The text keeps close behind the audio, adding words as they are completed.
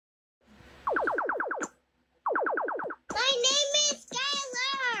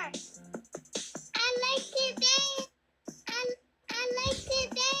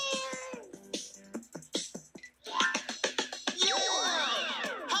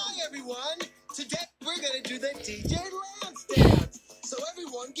everyone! Today we're gonna do the DJ Lance dance. So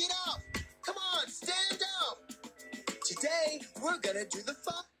everyone get up. Come on, stand up. Today we're gonna do the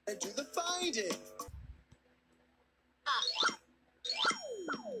finding.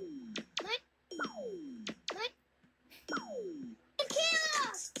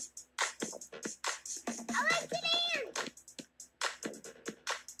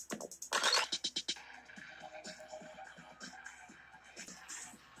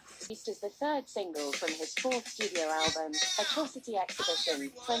 Released as the third single from his fourth studio album, Atrocity Exhibition,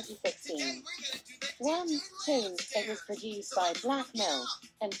 2016. One tune, it was produced by Black Milk,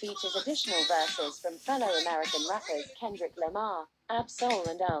 and features additional verses from fellow American rappers Kendrick Lamar, Ab-Soul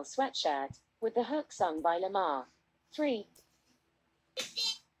and Earl Sweatshirt, with the hook sung by Lamar. 3.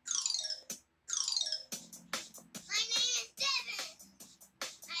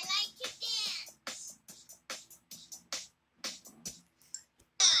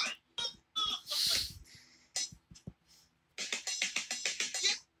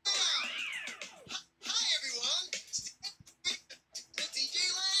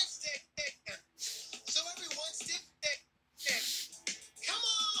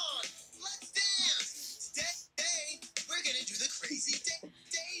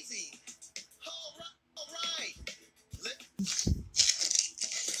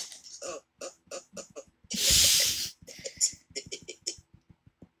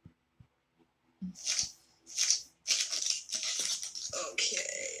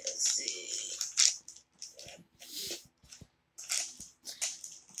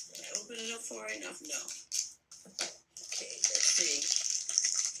 Far enough? No. Okay, let's see.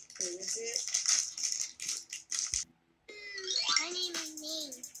 Who is it? My name is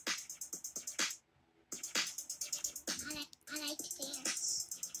Ming. I like to dance.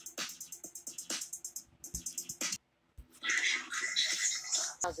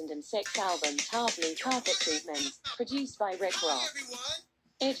 2006 album Tar Blue Carpet Treatment, produced by Rick Ross.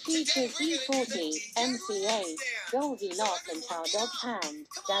 It features E40, MCA, Goldie Locke and Tar Dog Pound,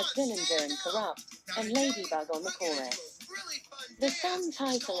 Daz Dillinger and Corrupt, and Ladybug on the chorus. The song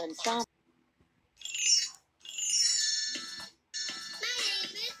title and sample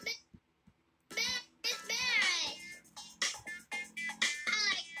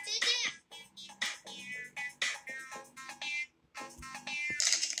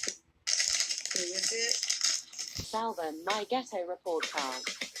album My Ghetto Report Card.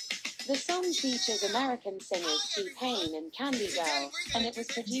 The song features American singers T-Pain and Candy Girl, and it was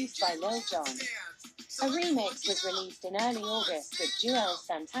produced by Lil Jon. A remix was released in early August with Joel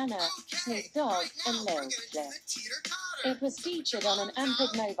Santana, Snoop Dogg, and Lil Flip. It was featured on an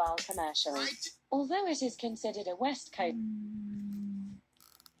Amped Mobile commercial. Although it is considered a West Coast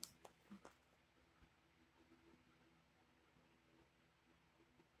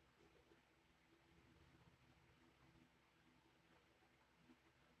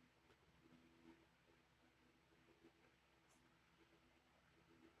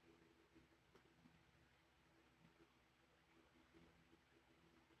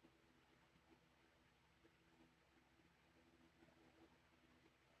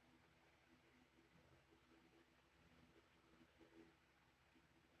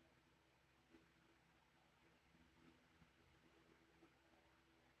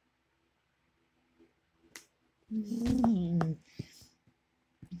My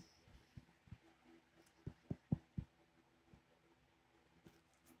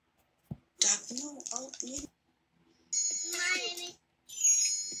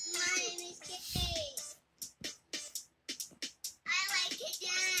name is Kate. I like to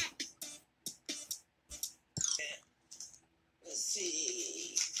dance. Let's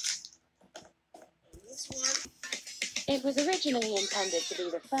see. This one. It was originally intended to be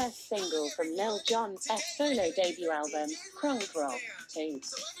the first single from Lil Jon's solo debut album, Crunk Rock 2.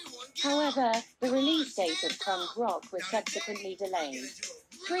 However, the release date of Crunk Rock was subsequently delayed.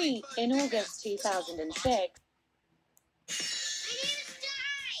 3. In August 2006.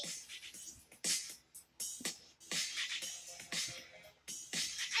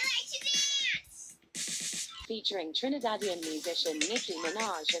 Featuring Trinidadian musician Nicki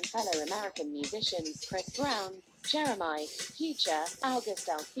Minaj and fellow American musicians Chris Brown, Jeremiah, Future, August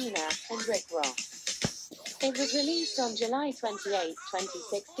Alsina, and Rick Ross. It was released on July 28,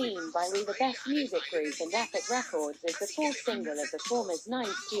 2016 by We The Best Music Group and Epic Records as the fourth single of the former's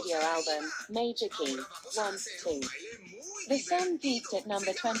ninth studio album, Major Key, 1-2. The song peaked at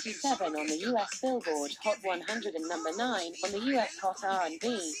number 27 on the US Billboard Hot 100 and number 9 on the US Hot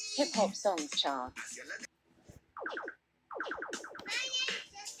R&B, Hip Hop Songs charts.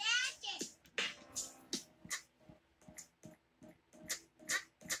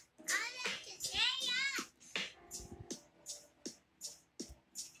 I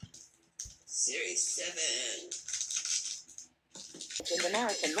Series 7. Is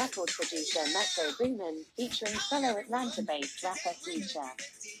American record producer Metro Boomin, featuring fellow Atlanta-based rapper Future.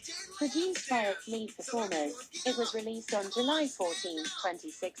 Produced by its lead performers, it was released on July 14,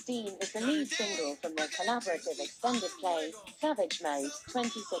 2016 as the lead single from their collaborative extended play, Savage Mode,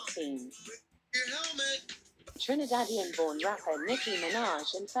 2016. Your helmet. Trinidadian-born rapper Nicki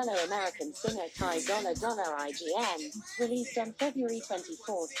Minaj and fellow American singer Ty Dolla $IGN, released on February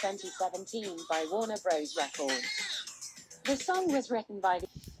 24, 2017 by Warner Bros. Records. The song was written by the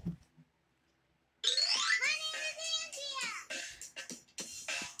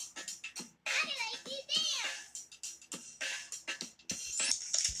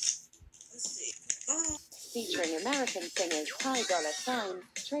Let's see. Oh, featuring American singers Ty Dolla $ign,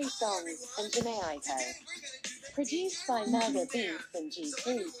 Trey Songz, and Jhené Aiko. Produced by Murder Beats and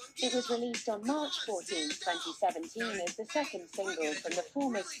G2, it was released on March 14, 2017 as the second single from the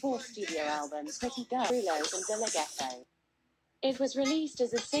former's fourth studio album Pretty Girl, Rulo and De La Ghetto. It was released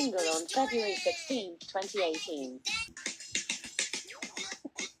as a single on February 16, 2018.